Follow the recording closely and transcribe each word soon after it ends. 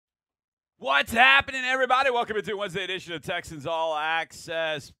What's happening, everybody? Welcome into Wednesday edition of Texans All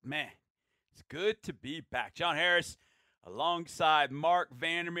Access. Man, it's good to be back. John Harris alongside Mark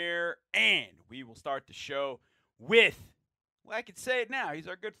Vandermeer, and we will start the show with, well, I can say it now, he's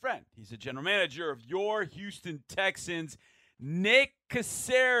our good friend. He's the general manager of your Houston Texans, Nick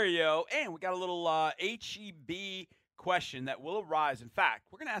Caserio, and we got a little HEB question that will arise. In fact,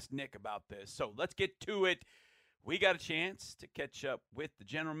 we're going to ask Nick about this, so let's get to it. We got a chance to catch up with the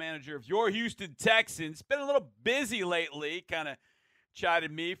general manager of your Houston Texans. Been a little busy lately, kind of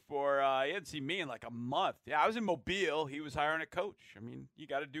chided me for, he hadn't seen me in like a month. Yeah, I was in Mobile. He was hiring a coach. I mean, you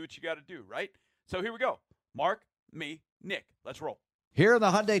got to do what you got to do, right? So here we go. Mark, me, Nick. Let's roll. Here in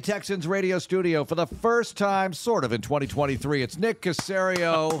the Hyundai Texans radio studio for the first time, sort of, in 2023, it's Nick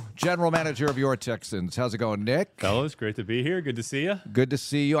Caserio, general manager of your Texans. How's it going, Nick? Fellas, great to be here. Good to see you. Good to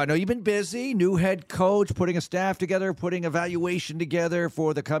see you. I know you've been busy, new head coach, putting a staff together, putting evaluation together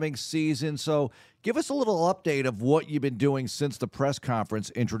for the coming season. So give us a little update of what you've been doing since the press conference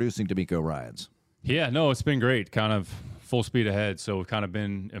introducing DeMeco Ryans. Yeah, no, it's been great. Kind of full speed ahead. So we've kind of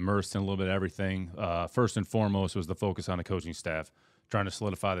been immersed in a little bit of everything. First and foremost was the focus on the coaching staff. Trying to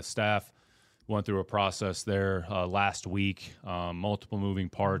solidify the staff. Went through a process there last week, multiple moving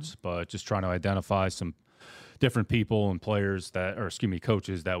parts, but just trying to identify some different people and players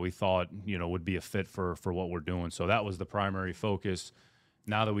coaches that we thought, would be a fit for what we're doing. So that was the primary focus.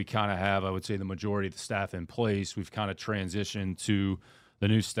 Now that we kind of have, I would say, the majority of the staff in place, we've kind of transitioned to the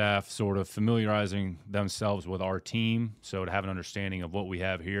new staff sort of familiarizing themselves with our team. So to have an understanding of what we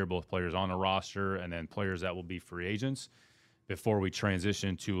have here, both players on the roster and then players that will be free agents, before we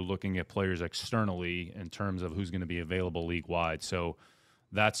transition to looking at players externally in terms of who's going to be available league-wide. So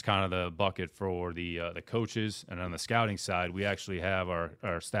that's kind of the bucket for the coaches. And on the scouting side, we actually have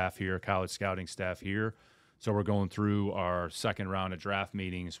our staff here, college scouting staff here. So we're going through our second round of draft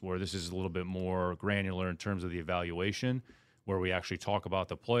meetings where this is a little bit more granular in terms of the evaluation, where we actually talk about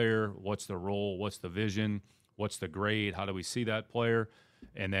the player, what's the role, what's the vision, what's the grade, how do we see that player,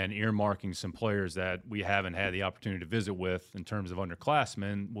 and then earmarking some players that we haven't had the opportunity to visit with in terms of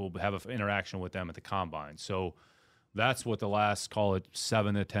underclassmen. We'll have an interaction with them at the Combine. So that's what the last, call it,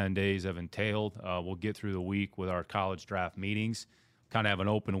 7 to 10 days have entailed. We'll get through the week with our college draft meetings, kind of have an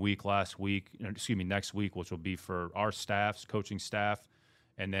open week next week, which will be for our staffs, coaching staff,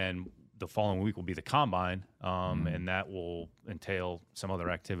 and then the following week will be the Combine, and that will entail some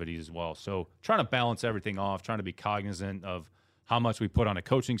other activities as well. So trying to balance everything off, trying to be cognizant of how much we put on a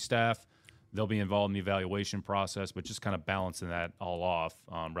coaching staff. They'll be involved in the evaluation process, but just kind of balancing that all off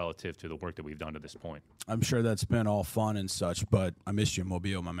relative to the work that we've done to this point. I'm sure that's been all fun and such, but I missed you in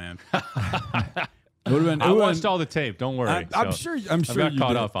Mobile, my man. I watched all the tape. Don't worry. I'm sure I got you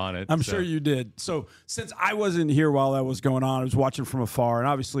caught did. up on it. I'm sure you did. So since I wasn't here while that was going on, I was watching from afar, and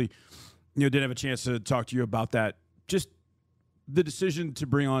obviously, didn't have a chance to talk to you about that. Just the decision to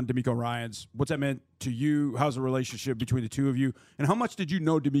bring on DeMeco Ryans, what's that meant to you? How's the relationship between the two of you? And how much did you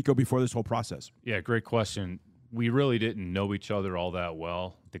know DeMeco before this whole process? Yeah, great question. We really didn't know each other all that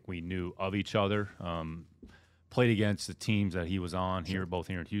well. I think we knew of each other. Played against the teams that he was on here, both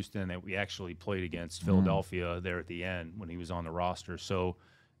here in Houston, that we actually played against Philadelphia there at the end when he was on the roster. So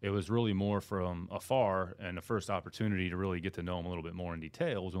it was really more from afar, and the first opportunity to really get to know him a little bit more in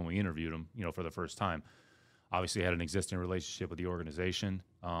detail was when we interviewed him, for the first time. Obviously had an existing relationship with the organization.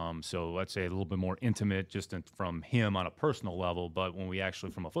 So let's say a little bit more intimate just from him on a personal level. But when we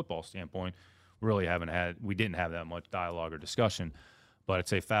actually, from a football standpoint, we didn't have that much dialogue or discussion. But I'd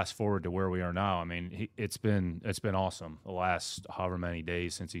say fast forward to where we are now. I mean, it's been awesome the last however many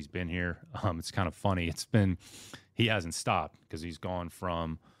days since he's been here. It's kind of funny. He hasn't stopped because he's gone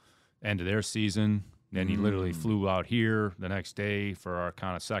from end of their season. Then he literally flew out here the next day for our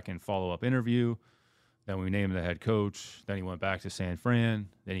kind of second follow-up interview. Then we named him the head coach. Then he went back to San Fran.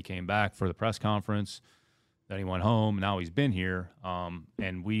 Then he came back for the press conference. Then he went home. Now he's been here.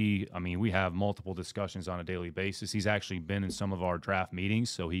 And we have multiple discussions on a daily basis. He's actually been in some of our draft meetings,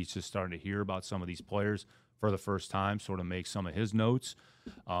 so he's just starting to hear about some of these players for the first time, sort of make some of his notes.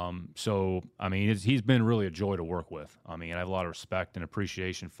 He's been really a joy to work with. I have a lot of respect and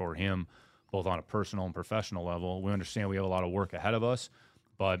appreciation for him, both on a personal and professional level. We understand we have a lot of work ahead of us,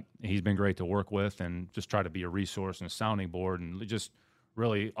 but he's been great to work with and just try to be a resource and a sounding board and just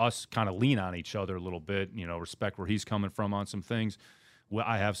really us kind of lean on each other a little bit, respect where he's coming from on some things. Well,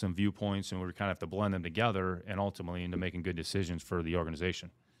 I have some viewpoints, and we kind of have to blend them together and ultimately into making good decisions for the organization.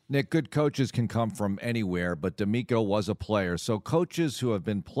 Nick, good coaches can come from anywhere, but DeMeco was a player. So coaches who have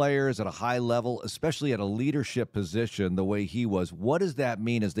been players at a high level, especially at a leadership position the way he was, what does that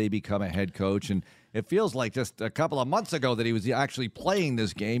mean as they become a head coach? And it feels like just a couple of months ago that he was actually playing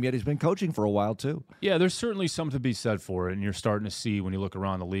this game, yet he's been coaching for a while too. Yeah, there's certainly something to be said for it, and you're starting to see when you look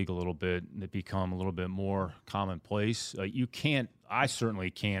around the league a little bit, it become a little bit more commonplace. I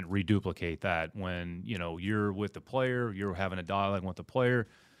certainly can't reduplicate that when, you're with the player, you're having a dialogue with the player.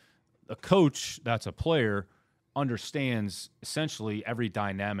 A coach that's a player understands essentially every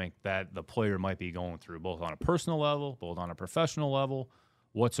dynamic that the player might be going through, both on a personal level, both on a professional level.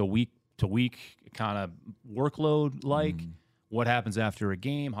 What's a week-to-week kind of workload like? What happens after a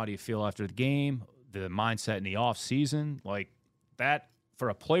game? How do you feel after the game? The mindset in the off season, like that. For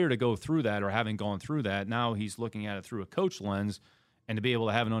a player to go through that, or having gone through that, now he's looking at it through a coach lens, and to be able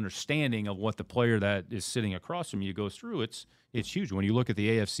to have an understanding of what the player that is sitting across from you goes through, it's huge. When you look at the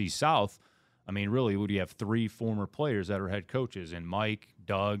AFC South, I mean, really, would you have 3 former players that are head coaches, and Mike,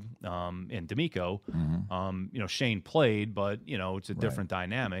 Doug, and D'Amico? Shane played, but it's a different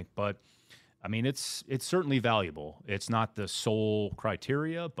dynamic. But I mean, it's certainly valuable. It's not the sole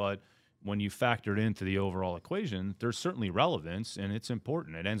criteria, but when you factor it into the overall equation, there's certainly relevance, and it's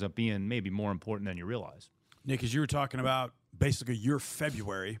important. It ends up being maybe more important than you realize. Nick, as you were talking about basically your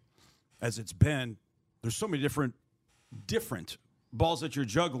February, as it's been, there's so many different balls that you're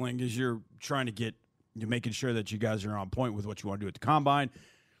juggling as you're making sure that you guys are on point with what you want to do at the combine.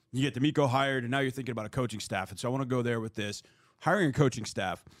 You get D'Amico hired, and now you're thinking about a coaching staff. And so I want to go there with this. Hiring a coaching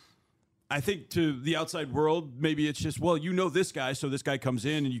staff, I think to the outside world, maybe it's just, well, this guy, so this guy comes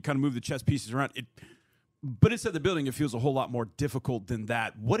in and you kind of move the chess pieces around. But inside the building, it feels a whole lot more difficult than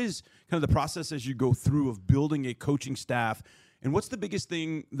that. What is kind of the process as you go through of building a coaching staff? And what's the biggest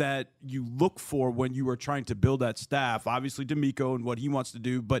thing that you look for when you are trying to build that staff? Obviously, D'Amico and what he wants to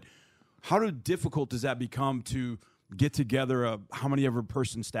do, but how difficult does that become to get together how many ever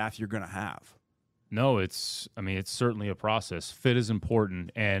person staff you're going to have? No, it's certainly a process. Fit is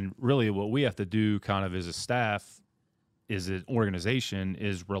important. And really what we have to do kind of as a staff, as an organization,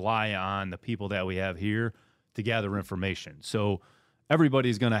 is rely on the people that we have here to gather information. So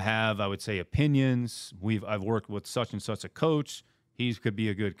everybody's going to have, I would say, opinions. I've worked with such and such a coach. He could be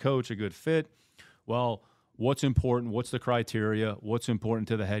a good coach, a good fit. Well, what's important? What's the criteria? What's important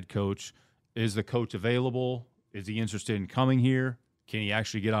to the head coach? Is the coach available? Is he interested in coming here? Can he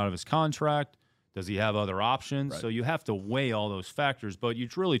actually get out of his contract? Does he have other options? Right. So you have to weigh all those factors, but you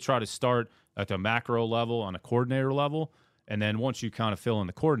really try to start at the macro level, on a coordinator level, and then once you kind of fill in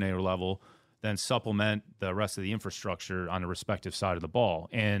the coordinator level, then supplement the rest of the infrastructure on the respective side of the ball.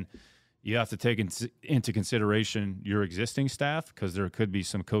 And you have to take into consideration your existing staff, because there could be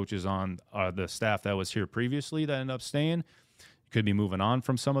some coaches on the staff that was here previously that end up staying. You could be moving on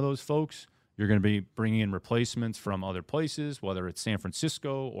from some of those folks. You're going to be bringing in replacements from other places, whether it's San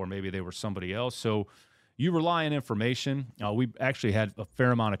Francisco or maybe they were somebody else. So you rely on information. We actually had a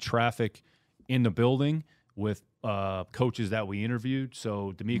fair amount of traffic in the building with coaches that we interviewed.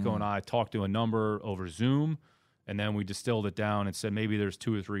 So D'Amico and I talked to a number over Zoom, and then we distilled it down and said maybe there's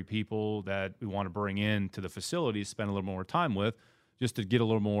 2 or 3 people that we want to bring in to the facility, spend a little more time with, just to get a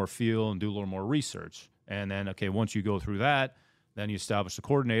little more feel and do a little more research. And then, okay, once you go through that, then you establish the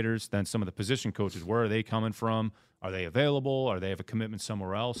coordinators, then some of the position coaches, where are they coming from? Are they available? Are they have a commitment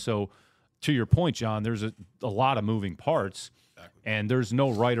somewhere else? So to your point, John, there's a lot of moving parts. Exactly. And there's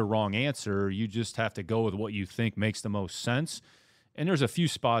no right or wrong answer. You just have to go with what you think makes the most sense. And there's a few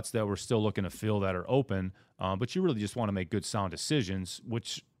spots that we're still looking to fill that are open, but you really just want to make good, sound decisions,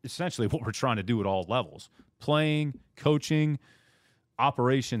 which essentially what we're trying to do at all levels. Playing, coaching,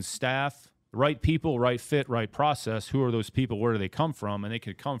 operations, staff, right people, right fit, right process. Who are those people? Where do they come from? And they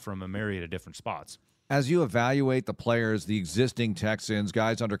could come from a myriad of different spots. As you evaluate the players, the existing Texans,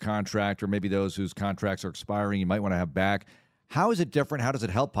 guys under contract, or maybe those whose contracts are expiring, you might want to have back, how is it different? How does it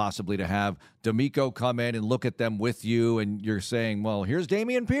help possibly to have D'Amico come in and look at them with you, and you're saying, well, here's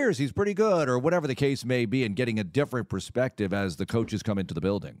Dameon Pierce, he's pretty good, or whatever the case may be, and getting a different perspective as the coaches come into the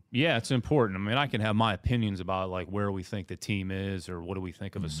building? Yeah, it's important. I mean, I can have my opinions about like where we think the team is or what do we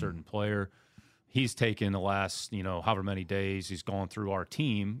think of a certain player. He's taken the last, however many days he's gone through our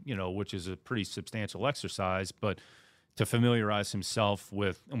team, which is a pretty substantial exercise, but to familiarize himself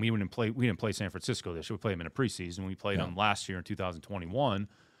with, and we didn't play San Francisco this year. We played them in a preseason. We played them last year in 2021.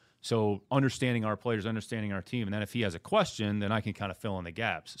 So understanding our players, understanding our team, and then if he has a question, then I can kind of fill in the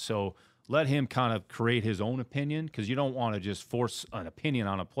gaps. So let him kind of create his own opinion, because you don't want to just force an opinion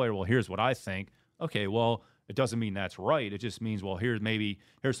on a player. Well, here's what I think. Okay, well, it doesn't mean that's right. It just means, well, here's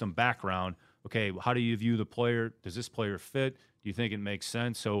some background. Okay, how do you view the player? Does this player fit? Do you think it makes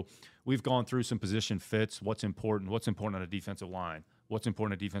sense? So we've gone through some position fits. What's important on a defensive line? What's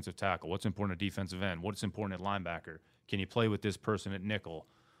important at defensive tackle? What's important at defensive end? What's important at linebacker? Can you play with this person at nickel?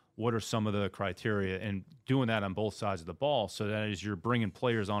 what are some of the criteria, and doing that on both sides of the ball, so that as you're bringing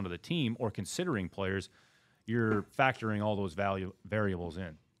players onto the team or considering players, you're factoring all those variables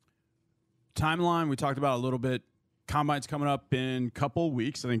in. Timeline, we talked about a little bit. Combine's coming up in a couple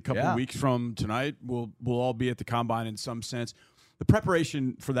weeks. I think a couple weeks from tonight, we'll all be at the Combine in some sense. The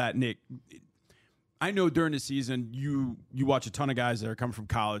preparation for that, Nick, I know during the season you watch a ton of guys that are coming from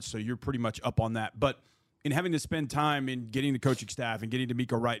college, so you're pretty much up on that. But in having to spend time in getting the coaching staff and getting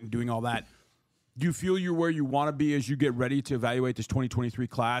DeMeco Wright and doing all that, do you feel you're where you want to be as you get ready to evaluate this 2023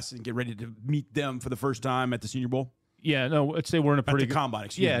 class and get ready to meet them for the first time at the Senior Bowl? Yeah, no, I'd say we're in a pretty good Combine.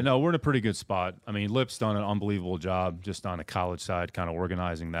 We're in a pretty good spot. I mean, Lip's done an unbelievable job just on the college side, kind of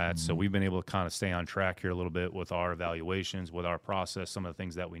organizing that. So we've been able to kind of stay on track here a little bit with our evaluations, with our process, some of the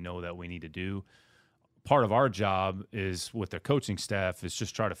things that we know that we need to do. Part of our job is with the coaching staff is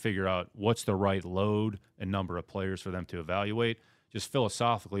just try to figure out what's the right load and number of players for them to evaluate. Just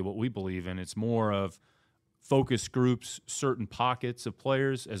philosophically, what we believe in, it's more of focus groups, certain pockets of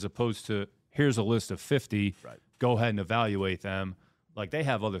players, as opposed to here's a list of 50. Right. Go ahead and evaluate them. Like, they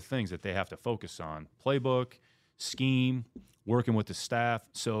have other things that they have to focus on. Playbook, scheme, working with the staff.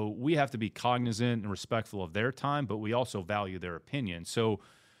 So we have to be cognizant and respectful of their time, but we also value their opinion. So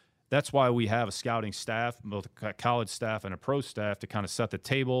that's why we have a scouting staff, both a college staff and a pro staff, to kind of set the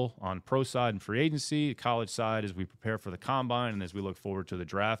table on pro side and free agency. The college side as we prepare for the Combine and as we look forward to the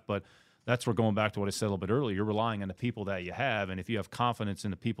draft. But that's where, going back to what I said a little bit earlier, you're relying on the people that you have. And if you have confidence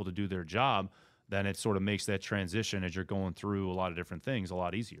in the people to do their job, then it sort of makes that transition as you're going through a lot of different things a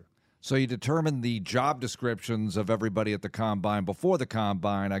lot easier. So you determine the job descriptions of everybody at the Combine before the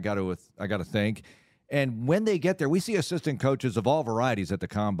Combine, I got to think. And when they get there, we see assistant coaches of all varieties at the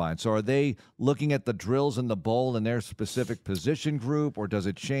Combine. So are they looking at the drills in the bowl in their specific position group, or does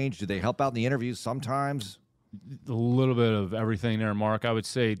it change? Do they help out in the interviews sometimes? A little bit of everything there, Mark. I would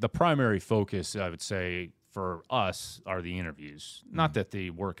say the primary focus, for us, are the interviews. Not that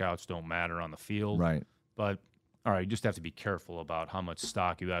the workouts don't matter on the field. Right. But, all right, you just have to be careful about how much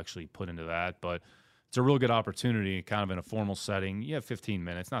stock you actually put into that. But it's a real good opportunity, kind of in a formal setting. You have 15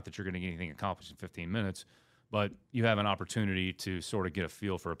 minutes. Not that you're going to get anything accomplished in 15 minutes, but you have an opportunity to sort of get a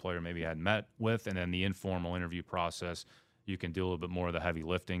feel for a player maybe you hadn't met with, and then the informal interview process, you can do a little bit more of the heavy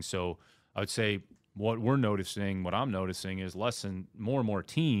lifting. So I would say what I'm noticing is more and more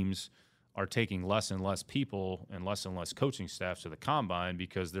teams are taking less and less people and less coaching staffs to the Combine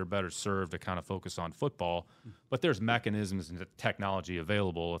because they're better served to kind of focus on football. But there's mechanisms and technology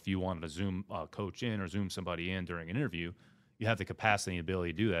available. If you wanted to Zoom a coach in or Zoom somebody in during an interview, you have the capacity and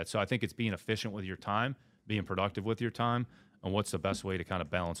ability to do that. So I think it's being efficient with your time, being productive with your time, and what's the best way to kind of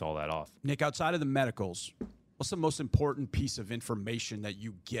balance all that off. Nick, outside of the medicals, what's the most important piece of information that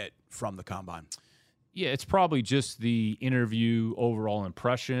you get from the Combine? Yeah, it's probably just the interview overall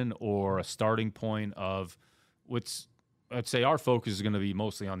impression, or a starting point of what's, I'd say our focus is going to be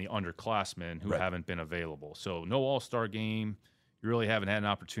mostly on the underclassmen who haven't been available. So no all-star game. You really haven't had an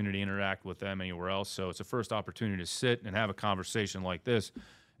opportunity to interact with them anywhere else. So it's a first opportunity to sit and have a conversation like this.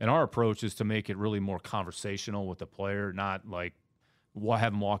 And our approach is to make it really more conversational with the player, not like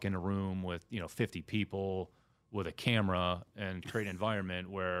have them walk in a room with 50 people with a camera and create an environment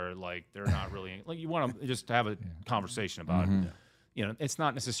where like they're not really like, you want to just have a conversation about it. It's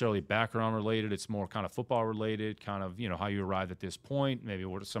not necessarily background related. It's more kind of football related, kind of, how you arrived at this point, maybe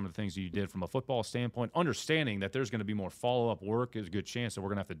what are some of the things you did from a football standpoint, understanding that there's going to be more follow-up work. There's a good chance that we're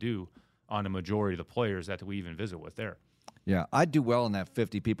going to have to do on the majority of the players that we even visit with there. Yeah, I'd do well in that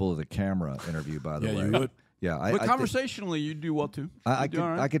 50 people with a camera interview, by the way. Yeah, you would. Yeah, but conversationally, you do well too. I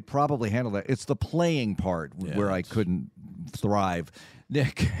could probably handle that. It's the playing part where I couldn't thrive.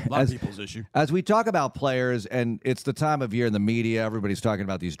 Nick, a lot of people's issue. As we talk about players, and it's the time of year in the media, everybody's talking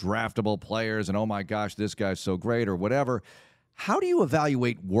about these draftable players, and oh my gosh, this guy's so great, or whatever. How do you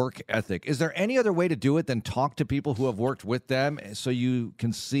evaluate work ethic? Is there any other way to do it than talk to people who have worked with them, so you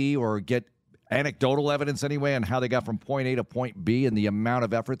can see or get anecdotal evidence anyway on how they got from point A to point B and the amount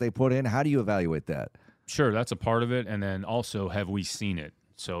of effort they put in? How do you evaluate that? Sure, that's a part of it. And then also, have we seen it?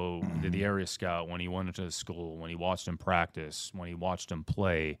 So the area scout, when he went into the school, when he watched him practice, when he watched him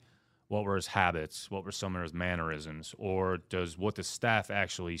play, what were his habits? What were some of his mannerisms? Or does what the staff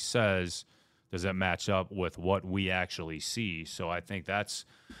actually says, does that match up with what we actually see? So I think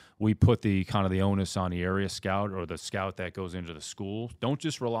we put the kind of the onus on the area scout or the scout that goes into the school. Don't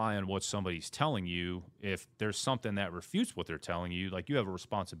just rely on what somebody's telling you. If there's something that refutes what they're telling you, like, you have a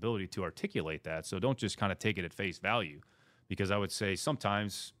responsibility to articulate that. So don't just kind of take it at face value, because I would say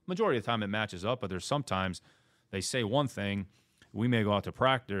sometimes, majority of the time it matches up, but there's sometimes they say one thing, we may go out to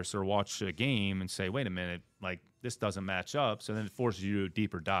practice or watch a game and say, wait a minute, like, this doesn't match up. So then it forces you to do a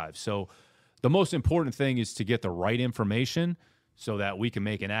deeper dive. So the most important thing is to get the right information so that we can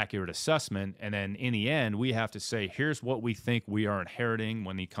make an accurate assessment. And then in the end, we have to say, here's what we think we are inheriting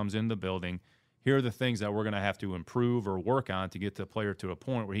when he comes in the building. Here are the things that we're going to have to improve or work on to get the player to a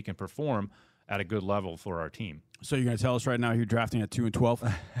point where he can perform at a good level for our team. So you're going to tell us right now you're drafting at 2 and 12?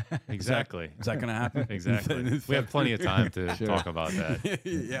 Exactly. Is that going to happen? Exactly. We have plenty of time to talk about that.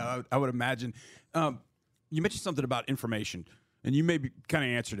 Yeah, I would imagine. You mentioned something about information, and you maybe kind of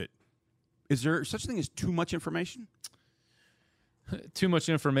answered it. Is there such a thing as too much information? Too much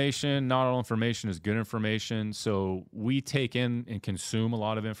information. Not all information is good information. So we take in and consume a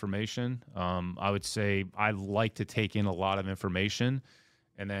lot of information. I would say I like to take in a lot of information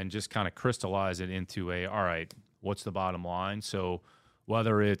and then just kind of crystallize it into all right, what's the bottom line? So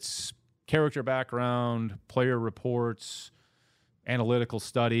whether it's character background, player reports, analytical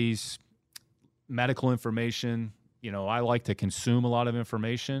studies, medical information, I like to consume a lot of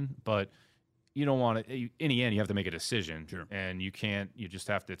information, but you don't want to, in the end, you have to make a decision. Sure. And you just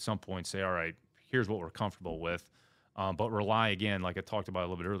have to at some point say, all right, here's what we're comfortable with. But rely, again, like I talked about a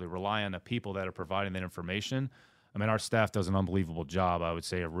little bit earlier, rely on the people that are providing that information. I mean, our staff does an unbelievable job, I would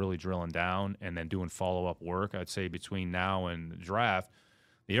say, of really drilling down and then doing follow-up work. I'd say between now and the draft,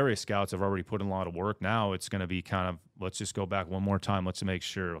 the area scouts have already put in a lot of work. Now it's going to be kind of, let's just go back one more time. Let's make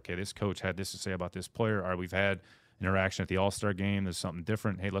sure, okay, this coach had this to say about this player. All right, we've had interaction at the All-Star game. There's something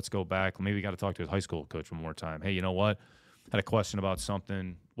different. Hey, let's go back. Maybe we got to talk to his high school coach one more time. Hey, you know what? Had a question about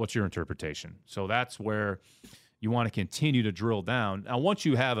something. What's your interpretation? So that's where you want to continue to drill down. Now, once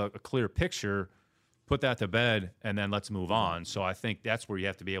you have a clear picture, put that to bed, and then let's move on. So I think that's where you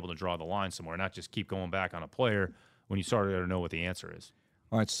have to be able to draw the line somewhere, not just keep going back on a player when you start to know what the answer is.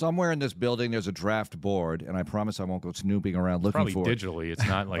 All right, somewhere in this building there's a draft board, and I promise I won't go snooping around looking for Probably it. digitally. It's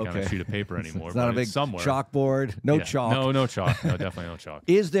not like on a sheet of paper anymore. It's not a big somewhere. chalkboard. No chalk. No chalk. No, definitely no chalk.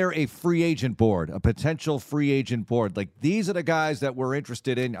 Is there a free agent board, a potential free agent board? Like, these are the guys that we're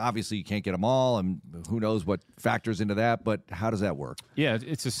interested in. Obviously, you can't get them all, and who knows what factors into that, but how does that work? Yeah,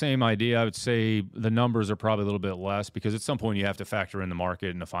 it's the same idea. I would say the numbers are probably a little bit less because at some point you have to factor in the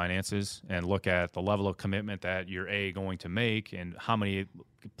market and the finances and look at the level of commitment that you're going to make and how many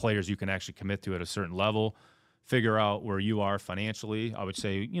players you can actually commit to at a certain level, figure out where you are financially. I would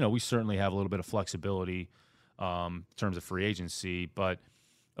say, we certainly have a little bit of flexibility in terms of free agency, but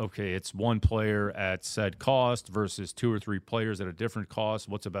okay, it's one player at said cost versus 2 or 3 players at a different cost.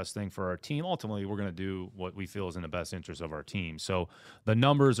 What's the best thing for our team? Ultimately, we're going to do what we feel is in the best interest of our team. So the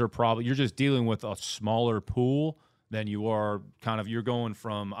numbers are probably, you're just dealing with a smaller pool than you are you're going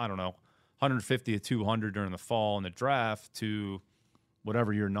from, 150 to 200 during the fall in the draft to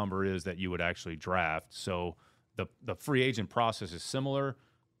whatever your number is that you would actually draft. So the free agent process is similar.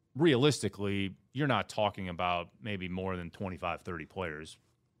 Realistically, you're not talking about maybe more than 25, 30 players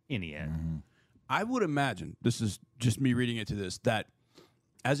in the end. Mm-hmm. I would imagine, this is just me reading into this, that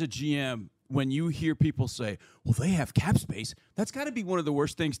as a GM, when you hear people say, well, they have cap space, that's got to be one of the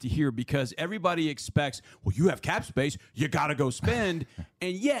worst things to hear because everybody expects, well, you have cap space, you got to go spend.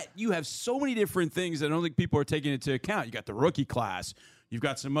 And yet you have so many different things that I don't think people are taking into account. You got the rookie class. You've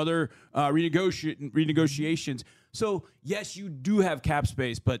got some other renegotiations. So, yes, you do have cap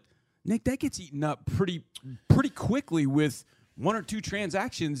space, but, Nick, that gets eaten up pretty quickly with 1 or 2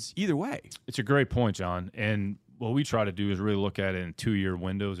 transactions either way. It's a great point, John. And what we try to do is really look at it in 2-year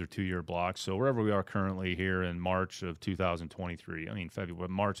windows or 2-year blocks. So wherever we are currently here in March of 2023,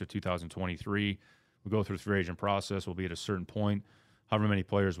 March of 2023, we go through the free agent process. We'll be at a certain point. However many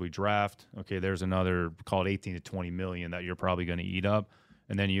players we draft, okay, there's another, call it 18 to 20 million that you're probably going to eat up.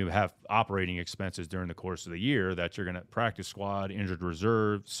 And then you have operating expenses during the course of the year that you're going to practice squad, injured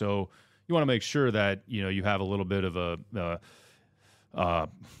reserve. So you want to make sure that, you have a little bit of a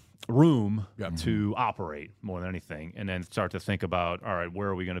room to operate more than anything, and then start to think about, all right, where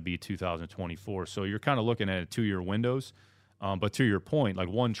are we going to be 2024? So you're kind of looking at 2-year windows. But to your point, like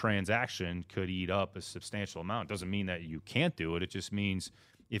one transaction could eat up a substantial amount. Doesn't mean that you can't do it. It just means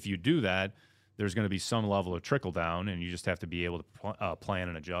if you do that, there's going to be some level of trickle down, and you just have to be able to plan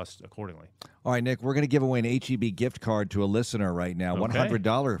and adjust accordingly. All right, Nick, we're going to give away an HEB gift card to a listener right now, okay.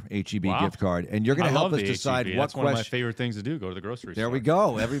 $100 HEB gift card, and you're going to help us decide HEB. what That's one of my favorite things to do, go to the grocery store. There we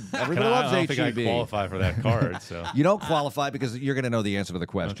go. Everybody loves HEB. I don't think I qualify for that card. So You don't qualify because you're going to know the answer to the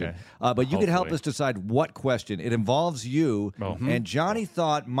question. Okay. But you can help us decide what question. It involves you, and Johnny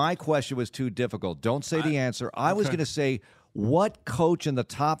thought my question was too difficult. Don't say the answer. I was going to say, what coach in the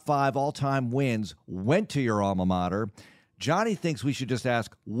top 5 all-time wins went to your alma mater? Johnny thinks we should just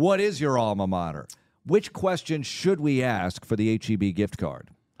ask, what is your alma mater? Which question should we ask for the HEB gift card?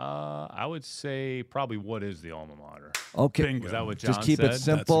 I would say probably what is the alma mater? Okay. Bingo. Was that what John Just keep said? it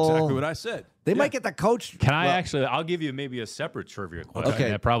simple. That's exactly what I said. They might get the coach. Can I actually? I'll give you maybe a separate trivia question.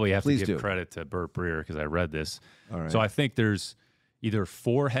 Okay. I probably have Please to give do. credit to Burt Breer because I read this. All right. So I think there's either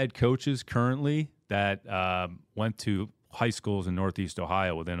 4 head coaches currently that went to high schools in Northeast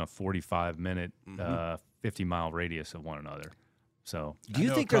Ohio within a 45-minute, 50-mile radius of one another. So Do you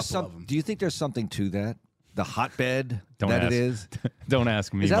know a think there's couple of some? them. Do you think there's something to that? The hotbed Don't that ask. it is. don't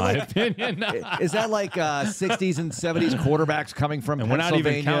ask me Is that my like- opinion. Is that like 60s and 70s quarterbacks coming from And we're not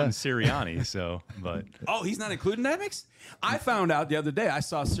Pennsylvania? even counting Sirianni. So, but Oh, he's not including that mix? I found out the other day. I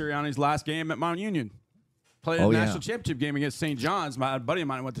saw Sirianni's last game at Mount Union. Played a Oh, yeah. national championship game against St. John's. My buddy of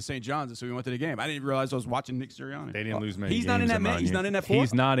mine went to St. John's, and so we went to the game. I didn't even realize I was watching Nick Sirianni. they didn't lose many. He's not in games that. at Mount He's not in that 4.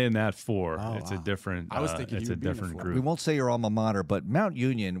 He's not in that 4. Oh, It's a wow. different. I was thinking it's he a would be in the different 4. group. We won't say your alma mater, but Mount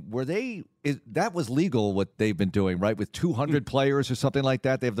Union, that was legal what they've been doing, right? With 200 players or something like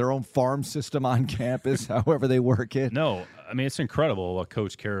that. They have their own farm system on campus, however they work it. No, I mean, it's incredible what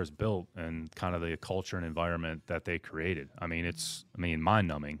Coach Kara's built and kind of the culture and environment that they created. I mean, it's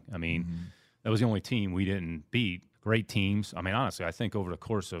mind-numbing. I mean, that was the only team we didn't beat. Great teams. I mean, honestly, I think over the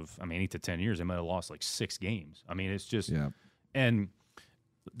course of, 8 to 10 years, they might have lost like 6 games. I mean, it's just, and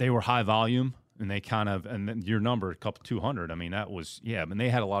they were high volume. And they and then your number, a couple 200. I mean, that was, I mean, they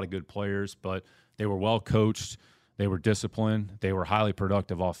had a lot of good players, but they were well coached. They were disciplined. They were highly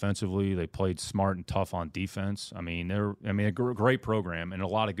productive offensively. They played smart and tough on defense. I mean, a great program, and a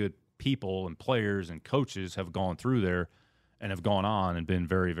lot of good people and players and coaches have gone through there and have gone on and been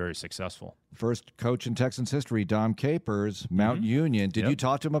very, very successful. First coach in Texans history, Dom Capers, Mount Union. Did you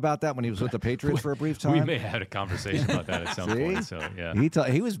talk to him about that when he was with the Patriots for a brief time? We may have had a conversation about that at some point. So, yeah.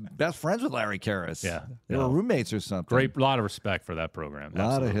 He was best friends with Larry Karras. Yeah. They were roommates or something. Great, lot of respect for that program. A lot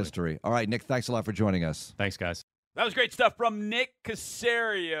Absolutely. of history. All right, Nick, thanks a lot for joining us. Thanks, guys. That was great stuff from Nick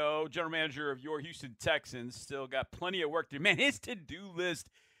Caserio, general manager of your Houston Texans. Still got plenty of work to do. Man, his to-do list.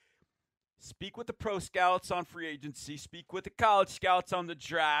 Speak with the pro scouts on free agency. Speak with the college scouts on the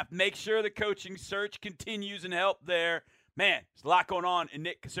draft. Make sure the coaching search continues and help there. Man, there's a lot going on in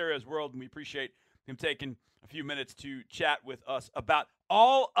Nick Caserio's world, and we appreciate him taking a few minutes to chat with us about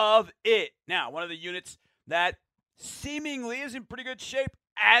all of it. Now, one of the units that seemingly is in pretty good shape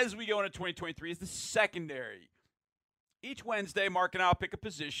as we go into 2023 is the secondary. Each Wednesday, Mark and I will pick a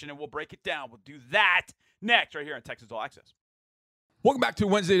position, and we'll break it down. We'll do that next right here on Texans All Access. Welcome back to a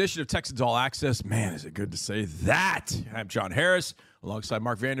Wednesday edition of Texans All Access. Man, is it good to say that. I'm John Harris alongside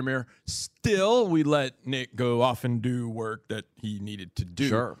Mark Vandermeer. Still, we let Nick go off and do work that he needed to do.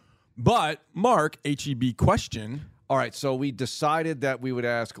 Sure. But, Mark, HEB question. All right, so we decided that we would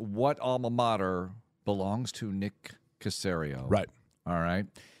ask what alma mater belongs to Nick Caserio. Right. All right.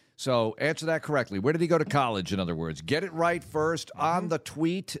 So answer that correctly. Where did he go to college, in other words? Get it right first. On the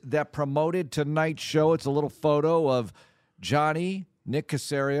tweet that promoted tonight's show, it's a little photo of Johnny, Nick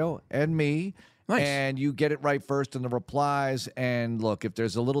Caserio, and me. Nice. And you get it right first in the replies. And look, if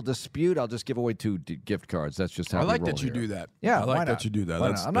there's a little dispute, I'll just give away 2 gift cards. That's just how I we like roll that you here. do that. Yeah, I why like that not? you do that. Why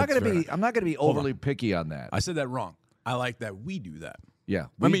That's, not? I'm not that's going to fair. be overly picky on that. I said that wrong. I like that we do that. Yeah, I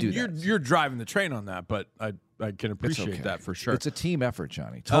we mean, do that. you're driving the train on that, but I can It's appreciate okay. that for sure. It's a team effort,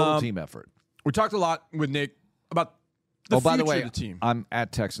 Johnny. Total team effort. We talked a lot with Nick about the by the future way, of the team. I'm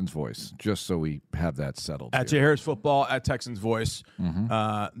at Texans Voice, just so we have that settled. At Jay here. Harris Football, at Texans Voice.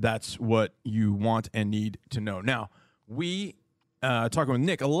 That's what you want and need to know. Now, we talking with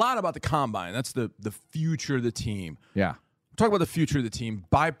Nick a lot about the combine. That's the future of the team. Yeah. Talk about the future of the team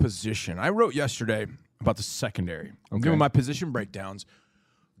by position. I wrote yesterday about the secondary. I'm Okay. doing my position breakdowns,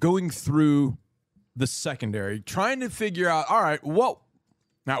 going through the secondary, trying to figure out, all right,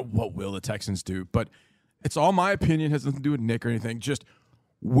 not what will the Texans do, but it's all my opinion, has nothing to do with Nick or anything. Just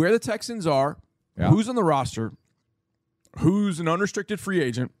where the Texans are, who's on the roster, who's an unrestricted free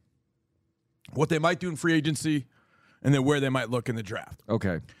agent, what they might do in free agency, and then where they might look in the draft.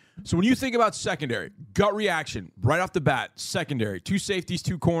 Okay. So when you think about secondary, gut reaction right off the bat, secondary, 2 safeties,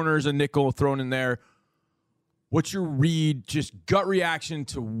 2 corners, a nickel thrown in there. What's your read, just gut reaction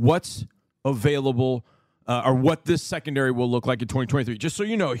to what's available or what this secondary will look like in 2023? Just so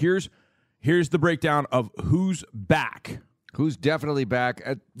you know, here's the breakdown of who's back. Who's definitely back,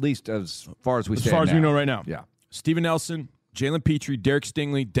 at least as far as we As stand far as now. we know right now. Yeah. Steven Nelson, Jalen Petrie, Derek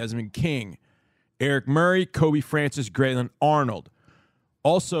Stingley, Desmond King, Eric Murray, Kobe Francis, Graylin Arnold.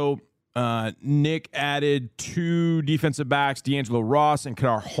 Also, Nick added 2 defensive backs, D'Angelo Ross and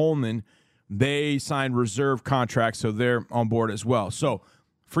Kadar Holman. They signed reserve contracts, so they're on board as well. So,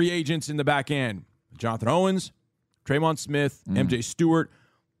 free agents in the back end, Jonathan Owens, Trayvon Smith, MJ Stewart,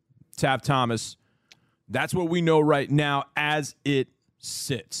 Tav Thomas. That's what we know right now as it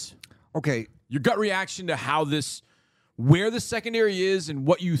sits. Okay, Your gut reaction to where the secondary is and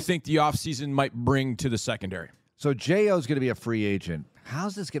what you think the offseason might bring to the secondary. so J.O.'s going to be a free agent.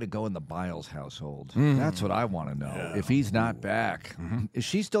 How's this going to go in the Biles household? That's what I want to know. If he's not back, is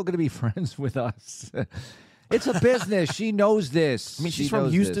she still going to be friends with us? It's a business. She knows this. I mean, she's She from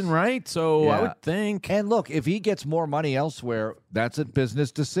knows Houston, this. right? So Yeah. I would think. And look, if he gets more money elsewhere, that's a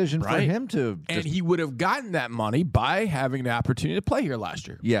business decision for Right. him to. And he would have gotten that money by having the opportunity to play here last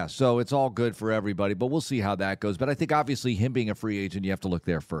year. Yeah, so it's all good for everybody, but we'll see how that goes. But I think obviously him being a free agent, you have to look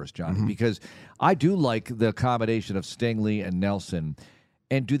there first, Johnny, because I do like the combination of Stingley and Nelson.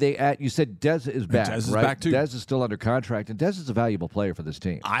 And do they add? You said Dez is back, Dez is right? back, too. Dez is still under contract, and Dez is a valuable player for this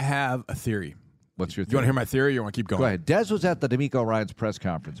team. I have a theory. What's your You want theory? to hear my theory or you want to keep going? Go ahead. Dez was at the D'Amico Ryans press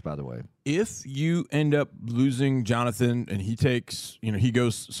conference, by the way. If you end up losing Jonathan and he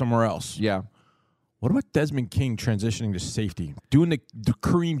goes somewhere else, Yeah. what about Desmond King transitioning to safety? Doing the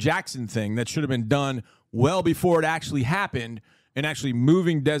Kareem Jackson thing that should have been done well before it actually happened and actually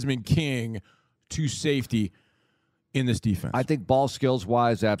moving Desmond King to safety in this defense. I think ball skills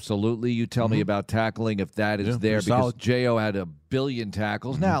wise, absolutely. You tell me about tackling if that is Yeah, there, pretty because solid. J.O. had a billion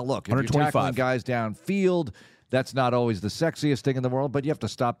tackles. Now, look, if you're 125. tackling guys downfield, that's not always the sexiest thing in the world, but you have to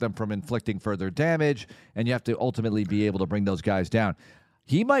stop them from inflicting further damage, and you have to ultimately be able to bring those guys down.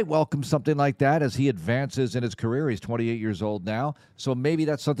 He might welcome something like that as he advances in his career. He's 28 years old now, so maybe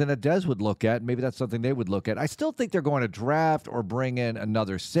that's something that Dez would look at. Maybe that's something they would look at. I still think they're going to draft or bring in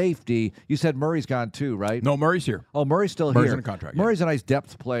another safety. You said Murray's gone too, right? No, Murray's here. Oh, Murray's still Murray's here. under contract, yeah. Murray's a nice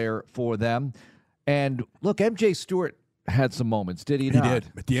depth player for them. And look, M.J. Stewart had some moments, did he He not?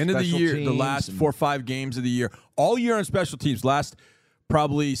 did. At the end of the Special year, the teams last and- 4 or 5 games of the year, all year on special teams, last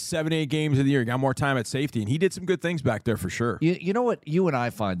probably 7, 8 games of the year, he got more time at safety, and he did some good things back there for sure. You know what? You and I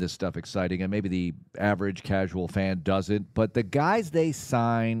find this stuff exciting, and maybe the average casual fan doesn't. But the guys they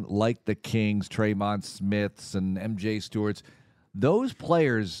sign, like the Kings, Tremont Smiths, and M.J. Stewarts, those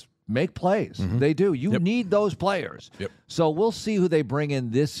players make plays. They do. You need those players. Yep. So we'll see who they bring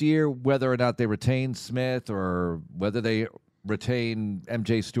in this year, whether or not they retain Smith or whether they retain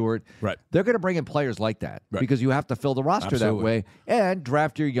M.J. Stewart. Right. They're going to bring in players like that Right. because you have to fill the roster Absolutely. that way and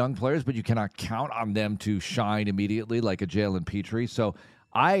draft your young players, but you cannot count on them to shine immediately like a Jalen Petrie. So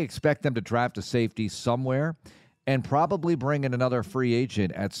I expect them to draft a safety somewhere and probably bring in another free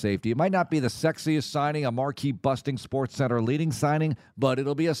agent at safety. It might not be the sexiest signing, a marquee busting Sports Center leading signing, but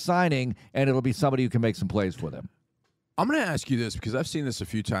it'll be a signing, and it'll be somebody who can make some plays for them. I'm going to ask you this because I've seen this a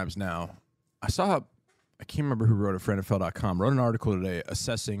few times now. I can't remember who wrote it, FriendFL.com, wrote an article today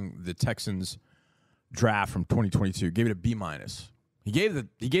assessing the Texans draft from 2022, gave it a B-. He gave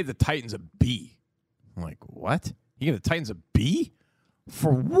the Titans a B. I'm like, what? He gave the Titans a B?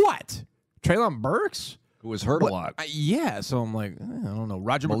 For what? Treylon Burks? Who was hurt a lot. Yeah, so I'm like, I don't know.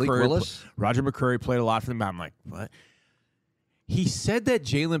 Roger Malik McCurry. Willis? Roger McCurry played a lot for them. I'm like, what? He said that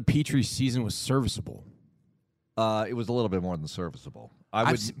Jalen Petrie's season was serviceable. It was a little bit more than serviceable.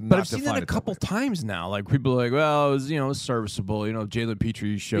 I've seen that a couple times now. Like people are like, well, it was serviceable. Jalen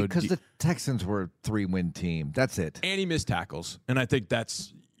Petrie showed because the Texans were a 3-win team. That's it. and he missed tackles, and I think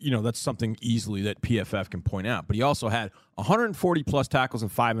that's something easily that PFF can point out. But he also had 140 plus tackles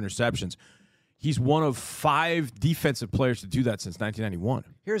and 5 interceptions. He's one of 5 defensive players to do that since 1991.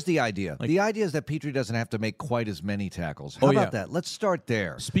 Here's the idea. The idea is that Petrie doesn't have to make quite as many tackles. How Oh, about yeah. that? Let's start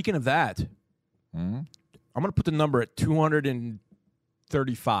there. Speaking of that, I'm going to put the number at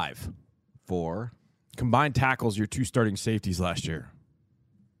 235 4. combined tackles. Your 2 starting safeties last year.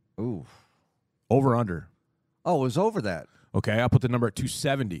 Ooh. Over under. Oh, it was over that. Okay, I'll put the number at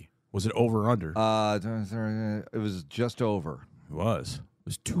 270. Was it over or under? It was just over. It was. It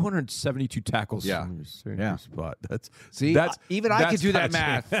was 272 tackles. Yeah. from your Yeah. spot. Even I could do that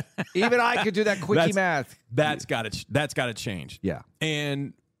math. Even I could do that quickie math. That's got to change. Yeah.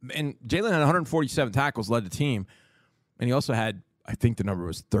 And Jalen had 147 tackles, led the team, and he also had, I think the number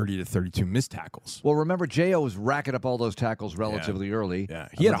was 30 to 32 missed tackles. Well, remember, J.O. was racking up all those tackles relatively early. Yeah, On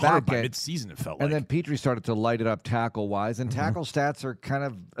he had the 100 back by end. mid-season. It felt like. And then Petrie started to light it up tackle-wise, and tackle stats are kind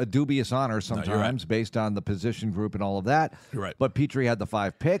of a dubious honor sometimes based on the position group and all of that. You're right. But Petrie had the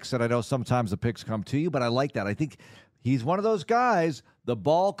 5 picks, and I know sometimes the picks come to you, but I like that. I think he's one of those guys, the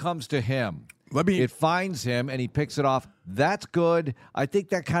ball comes to him. It finds him, and he picks it off. That's good. I think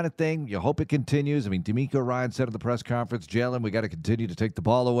that kind of thing, you hope it continues. I mean, D'Amico Ryan said at the press conference, Jalen, we got to continue to take the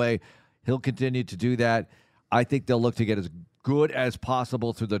ball away. He'll continue to do that. I think they'll look to get as good as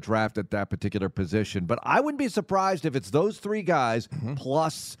possible through the draft at that particular position. But I wouldn't be surprised if it's those 3 guys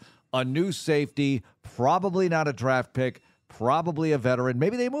plus a new safety, probably not a draft pick, probably a veteran.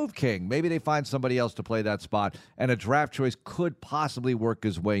 Maybe they move King. Maybe they find somebody else to play that spot, and a draft choice could possibly work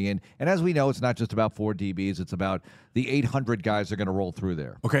his way in. And as we know, it's not just about 4 DBs. It's about the 800 guys that are going to roll through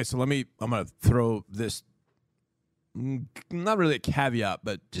there. Okay, so I'm going to throw this, not really a caveat,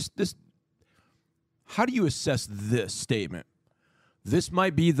 but just this. How do you assess this statement? This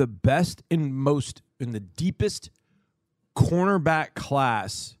might be the best and most in the deepest cornerback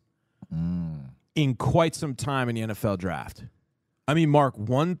class in quite some time in the NFL draft. I mean, Mark,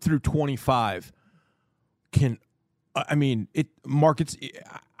 1 through 25 can. I mean, Mark.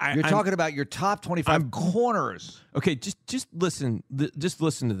 You're talking about your top 25 corners. Okay, just listen. Just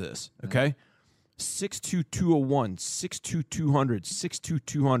listen to this. Okay, 6'2", 201, 6'2", 200, 6'2",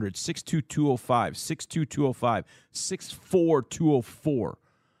 200, 6'2", 205, 6'2", 205, 6'4", 204,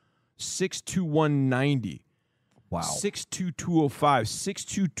 6'2", 190. Wow. 6'2", 205,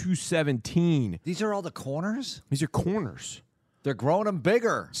 6'2", 217. These are all the corners? These are corners. They're growing them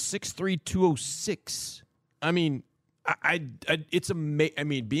bigger. 6'3", 206. I mean, it's amazing. I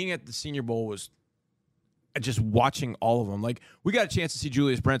mean, being at the Senior Bowl was just watching all of them. Like, we got a chance to see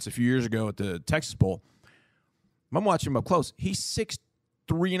Julius Brents a few years ago at the Texas Bowl. I'm watching him up close. He's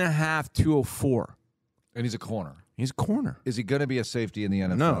 6'3.5", 204. And he's a corner. He's a corner. Is he going to be a safety in the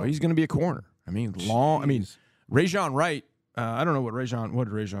NFL? No, he's going to be a corner. I mean, long. I mean, Rajon Wright. I don't know what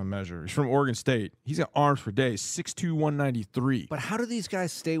did Rajon measure? He's from Oregon State. He's got arms for days. 6'2", 193. But how do these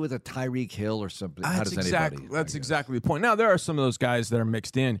guys stay with a Tyreek Hill or something? How does anybody? That's exactly the point. Now, there are some of those guys that are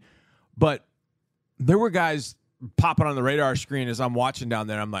mixed in, but there were guys popping on the radar screen as I'm watching down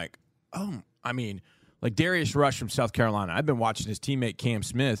there. I'm like, oh, I mean, like Darius Rush from South Carolina. I've been watching his teammate Cam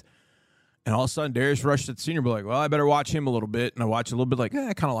Smith, and all of a sudden Darius Rush at the Senior Bowl. Like, well, I better watch him a little bit. And I watch a little bit. Like,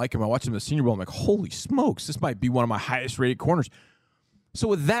 I kind of like him. I watch him at the Senior Bowl. I'm like, holy smokes, this might be one of my highest rated corners. So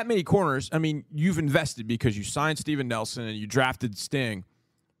with that many corners, I mean, you've invested because you signed Steven Nelson and you drafted Sting.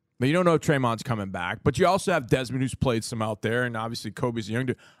 But you don't know if Trayvon's coming back. But you also have Desmond, who's played some out there, and obviously Kobe's a young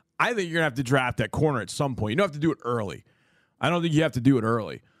dude. I think you're going to have to draft that corner at some point. You don't have to do it early. I don't think you have to do it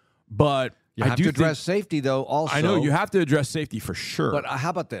early. But you have to address safety, though, also. I know you have to address safety for sure. But how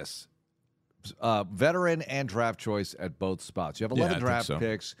about this? Veteran and draft choice at both spots. You have 11 draft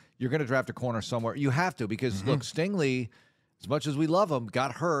picks. You're going to draft a corner somewhere. You have to because, look, Stingley, as much as we love him,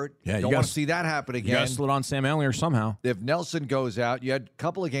 got hurt. Yeah, you don't want to see that happen again. You got to slid on Sam Ellinger somehow. If Nelson goes out, you had a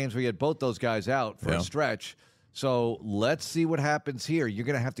couple of games where you had both those guys out for a stretch. So let's see what happens here. You're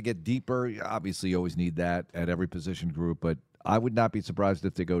going to have to get deeper. Obviously, you always need that at every position group, but I would not be surprised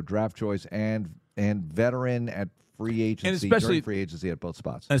if they go draft choice and veteran at free agency, and especially during free agency at both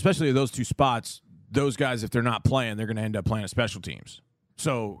spots. And especially those two spots, those guys, if they're not playing, they're going to end up playing at special teams.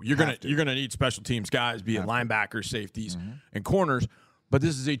 So you're gonna need special teams guys, be it linebackers, safeties, and corners. But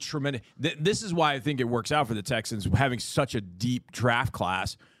this is a tremendous. This is why I think it works out for the Texans having such a deep draft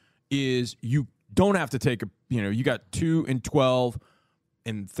class. Is you don't have to take you got 2 and 12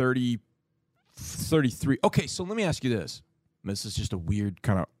 and 30, 33. Okay, so let me ask you this. This is just a weird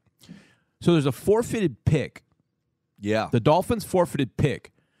kind of. So there's a forfeited pick. Yeah, the Dolphins forfeited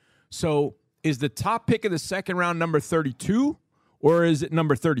pick. So is the top pick of the second round number 32? Or is it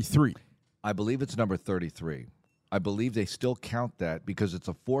number 33? I believe it's number 33. I believe they still count that because it's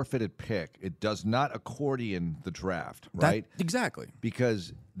a forfeited pick. It does not accordion the draft, right? Exactly.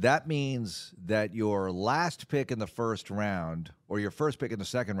 Because that means that your last pick in the first round or your first pick in the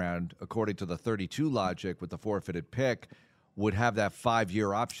second round, according to the 32 logic with the forfeited pick, would have that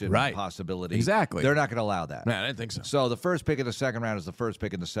 5-year option possibility. Exactly. They're not going to allow that. Man, I didn't think so. So the first pick in the second round is the first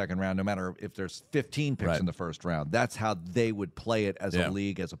pick in the second round, no matter if there's 15 picks in the first round. That's how they would play it as a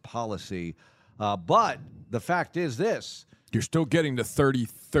league, as a policy. But the fact is this. You're still getting the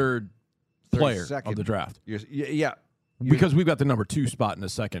 33rd player of the draft. Because we've got the number 2 spot in the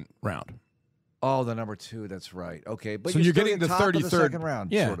second round. Oh, the number 2, that's right. Okay. But so you're getting the 33rd. Of the second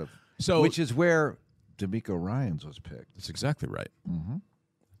round, sort of. So, which is where DeMeco Ryans was picked. That's exactly right. Mm-hmm.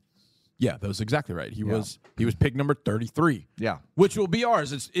 Yeah, that was exactly right. He was pick number 33. Yeah, which will be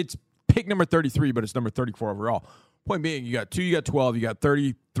ours. It's pick number 33, but it's number 34 overall. Point being, you got 2, you got 12, you got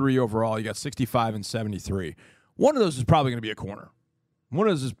 33 overall, you got 65 and 73. One of those is probably going to be a corner. One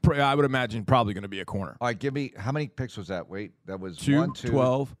of those is, I would imagine, probably going to be a corner. All right, give me, how many picks was that? Wait, that was 2, 1, 2,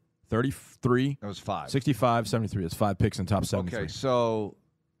 12, 33. That was 5. 65, 73. That's 5 picks in top 73. Okay, so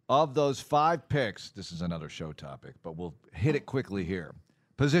of those 5 picks, this is another show topic, but we'll hit it quickly here.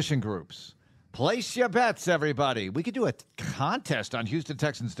 Position groups. Place your bets, everybody. We could do a contest on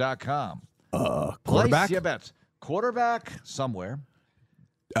HoustonTexans.com. Quarterback? Place your bets. Quarterback, somewhere.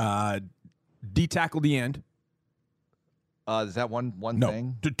 D tackle the end. Is that one No,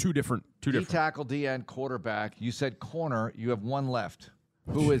 thing? two different. D tackle, D end, quarterback. You said corner. You have one left.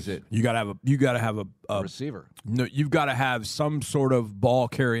 Who is it? You gotta have a Receiver. No, you've got to have some sort of ball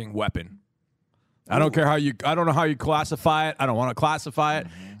carrying weapon. I don't care I don't know how you classify it. I don't want to classify it.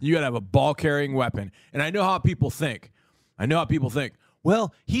 You got to have a ball carrying weapon. And I know how people think.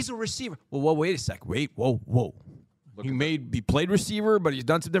 Well, he's a receiver. Well, wait a sec. Whoa. He played receiver, but he's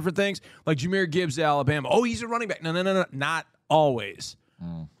done some different things. Like Jahmyr Gibbs at Alabama. Oh, he's a running back. No. Not always.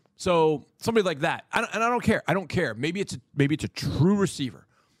 So somebody like that. I don't care. I don't care. Maybe it's a true receiver.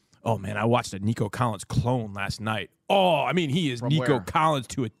 Oh, man, I watched a Nico Collins clone last night. Oh, I mean, he is From Nico where? Collins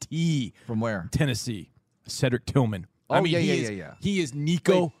to a T. From where? Tennessee. Cedric Tillman. Oh, I mean, yeah. He is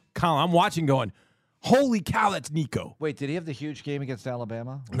Nico Collins. I'm watching going, holy cow, that's Nico. Wait, did he have the huge game against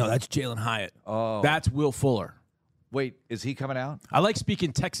Alabama? No, that's Jalen Hyatt. Oh. That's Will Fuller. Wait, is he coming out? I like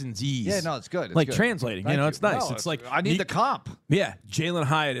speaking Texansese. Yeah, no, it's good. It's like good. translating. Thank It's nice. No, it's like I need the comp. Yeah, Jalen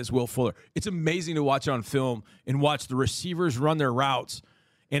Hyatt is Will Fuller. It's amazing to watch on film and watch the receivers run their routes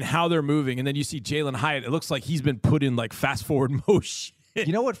and how they're moving. And then you see Jalen Hyatt. It looks like he's been put in like fast forward motion.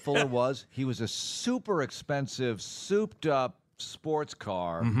 You know what Fuller was? He was a super expensive, souped-up sports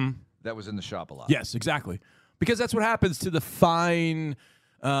car that was in the shop a lot. Yes, exactly. Because that's what happens to the fine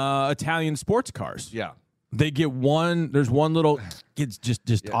Italian sports cars. Yeah. They get one. There's one little. It's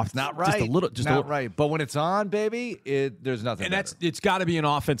just off. It's not right. Just a little. Just not a little. right. But when it's on, baby, there's nothing. And better. it's got to be an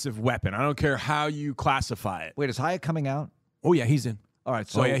offensive weapon. I don't care how you classify it. Wait, is Hyatt coming out? Oh yeah, he's in. All right.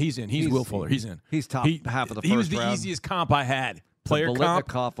 So he's in. He's Will Fuller. He's in. He's top half of the first He was the round. easiest comp I had. Player the comp.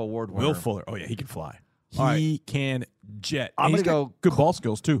 Biletnikoff Award winner. Will Fuller. Oh yeah, he can fly. All right. He can jet. I'm And he's gonna got go good ball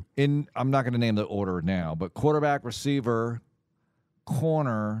skills too. I'm not going to name the order now, but quarterback, receiver,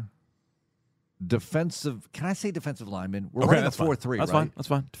 corner, defensive. Can I say defensive lineman? We're running a 4-3, That's right? fine. That's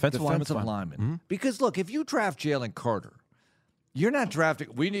fine. Defensive Defensive lineman. lineman. Because look, if you draft Jalen Carter, you're not drafting.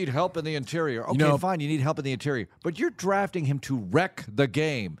 We need help in the interior. Okay, fine. You need help in the interior, but you're drafting him to wreck the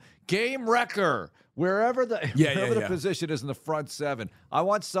game. Game wrecker. Wherever the position is in the front seven, I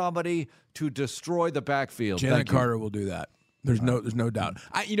want somebody to destroy the backfield. Jalen Carter will do that. There's no doubt.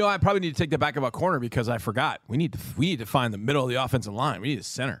 I probably need to take that back about corner because I forgot. We need to find the middle of the offensive line. We need a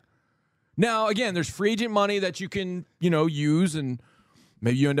center. Now, again, there's free agent money that you can use, and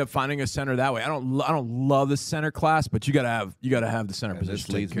maybe you end up finding a center that way. I don't love the center class, but you gotta have the center position. This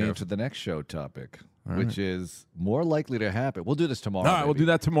leads me into the next show topic, which is more likely to happen. We'll do this tomorrow. All right, we'll do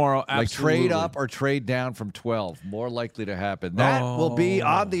that tomorrow. Absolutely. Like trade up or trade down from 12. More likely to happen. That will be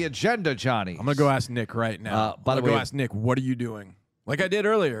on the agenda, Johnny. I'm gonna go ask Nick right now. By the way, go ask Nick, what are you doing? Like I did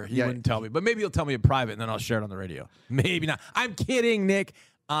earlier. He wouldn't tell me, but maybe he'll tell me in private, and then I'll share it on the radio. Maybe not. I'm kidding, Nick.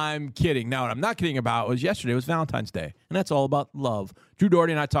 I'm kidding. Now, what I'm not kidding about was yesterday was Valentine's Day, and that's all about love. Drew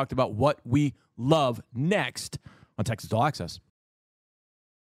Doherty and I talked about what we love next on Texas All Access.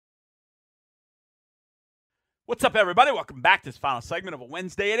 What's up, everybody? Welcome back to this final segment of a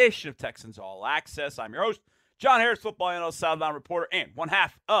Wednesday edition of Texans All Access. I'm your host, John Harris, football analyst, sideline reporter, and one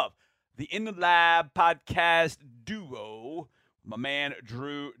half of the In the Lab podcast duo, my man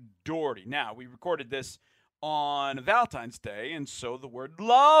Drew Doherty. Now, we recorded this on Valentine's Day, and so the word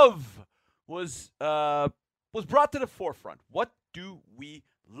love was brought to the forefront. What do we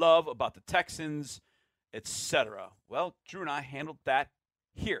love about the Texans, etc.? Well, Drew and I handled that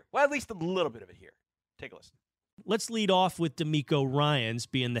here. Well, at least a little bit of it here. Take a listen. Let's lead off with DeMeco Ryans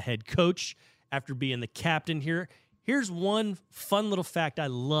being the head coach after being the captain here. Here's one fun little fact I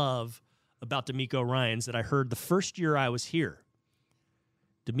love about DeMeco Ryans that I heard the first year I was here.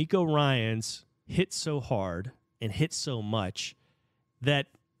 DeMeco Ryans hit so hard and hit so much that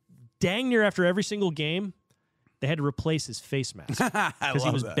dang near after every single game, they had to replace his face mask because he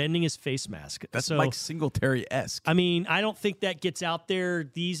was bending his face mask. That's so, Mike Singletary-esque. I mean, I don't think that gets out there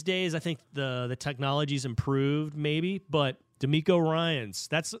these days. I think the technology's improved maybe, but DeMeco Ryans,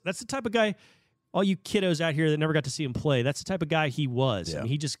 that's the type of guy, all you kiddos out here that never got to see him play, that's the type of guy he was. Yeah. I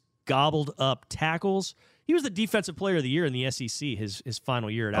mean, he just gobbled up tackles. He was the defensive player of the year in the SEC his final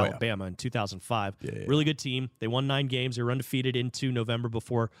year at Alabama in 2005. Yeah. Really good team. They won 9 games. They were undefeated into November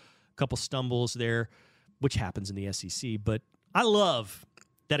before a couple stumbles there, which happens in the SEC. But I love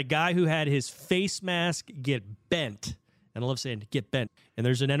that a guy who had his face mask get bent, and I love saying get bent, and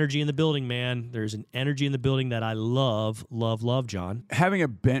there's an energy in the building, man. There's an energy in the building that I love, John. Having a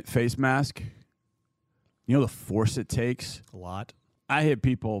bent face mask, you know the force it takes? A lot. I hit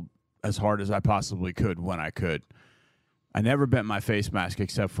people as hard as I possibly could when I could. I never bent my face mask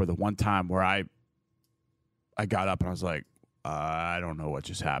except for the one time where I got up and I was like, I don't know what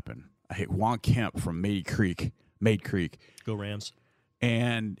just happened. I hit Juan Kemp from Maid Creek. Go Rams.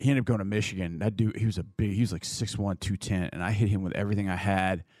 And he ended up going to Michigan. That dude, he was like 6'1", 210, and I hit him with everything I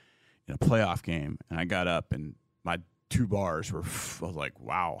had in a playoff game. And I got up, and my 2 bars were, I was like,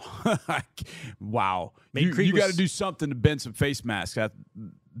 wow. Wow. You got to do something to bend some face masks.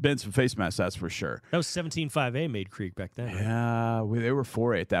 That's for sure. That was 17-5A Maid Creek back then. Right? Yeah, they were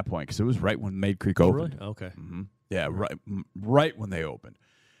 4A at that point because it was right when Maid Creek opened. Really? Okay. Mm-hmm. Yeah, right when they opened.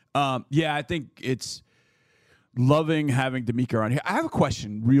 Yeah, I think it's loving having D'Amico around here. I have a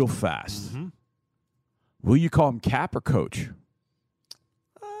question real fast. Mm-hmm. Will you call him Cap or Coach?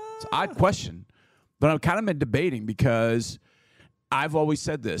 It's an odd question, but I've kind of been debating because I've always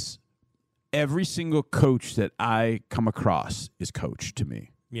said this. Every single coach that I come across is coach to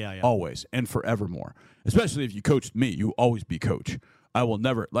me. Yeah. Always and forevermore. Especially if you coached me, you always be coach. I will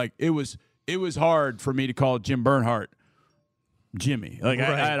never it was hard for me to call Jim Bernhardt Jimmy. Like right.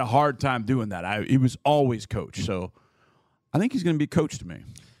 I had a hard time doing that. He was always coach. So I think he's going to be coach to me.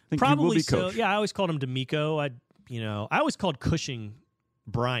 I think Probably he will be so. coach. Yeah, I always called him D'Amico. I always called Cushing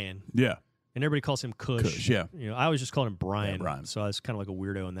Brian. Yeah. And everybody calls him Cush. Yeah. I always just called him Brian. Yeah, Brian. So I was kind of like a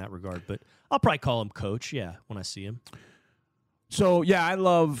weirdo in that regard. But I'll probably call him Coach, when I see him. So, yeah, I'm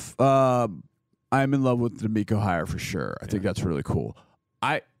in love with the D'Amico hire for sure. I think that's really cool.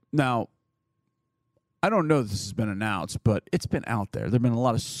 I don't know if this has been announced, but it's been out there. There have been a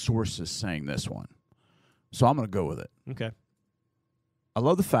lot of sources saying this one. So I'm going to go with it. Okay. I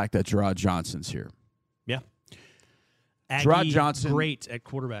love the fact that Gerard Johnson's here. Yeah. Gerard Johnson, great at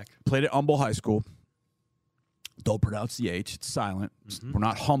quarterback. Played at Humble High School. Don't pronounce the H. It's silent. Mm-hmm. We're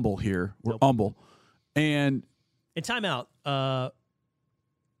not humble here. We're Nope. humble. And timeout.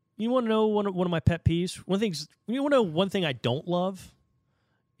 You want to know one of my pet peeves? You want to know one thing I don't love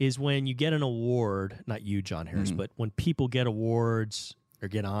is when you get an award, not you, John Harris, but when people get awards or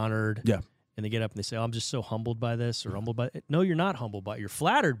get honored. Yeah. And they get up and they say, I'm just so humbled by this or humbled by it. No, you're not humbled by it. You're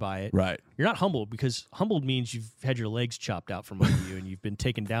flattered by it. right. You're not humbled because humbled means you've had your legs chopped out from under you and you've been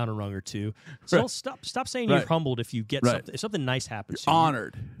taken down a rung or two. So Right. stop saying Right. you're humbled if you get Right. something. If something nice happens to you.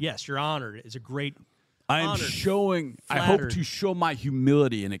 Honored. Yes, you're honored. It's a great. I am Honored. showing. I Flattered. hope to show my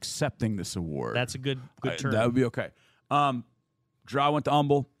humility in accepting this award. That's a good term. That would be okay. Gerard went to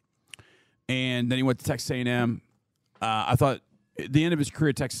Humble, and then he went to Texas A&M. I thought the end of his career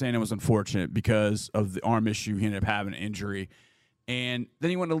at Texas A&M was unfortunate because of the arm issue. He ended up having an injury, and then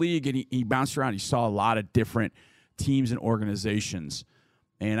he went to league and he bounced around. He saw a lot of different teams and organizations,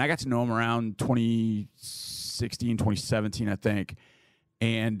 and I got to know him around 2016, 2017, I think.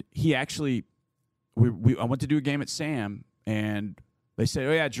 And he actually. I went to do a game at Sam, and they said,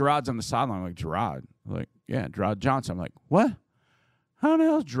 "Oh yeah, Gerard's on the sideline." I'm like, "Gerard?" I'm like, "Yeah, Gerard Johnson." I'm like, "What? How the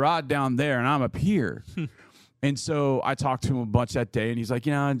hell is Gerard down there and I'm up here?" And so I talked to him a bunch that day, and he's like,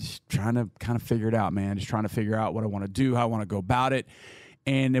 I'm just trying to kind of figure it out, man. Just trying to figure out what I want to do, how I want to go about it.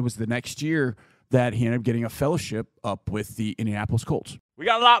 And it was the next year that he ended up getting a fellowship up with the Indianapolis Colts. We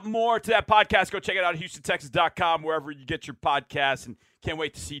got a lot more to that podcast. Go check it out at HoustonTexans.com, wherever you get your podcasts. And can't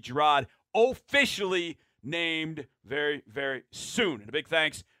wait to see Gerard officially named very, very soon. And a big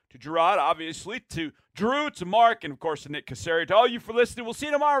thanks to Gerard, obviously, to Drew, to Mark, and, of course, to Nick Cassari. To all you for listening. We'll see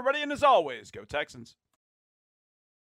you tomorrow, everybody. And as always, go Texans.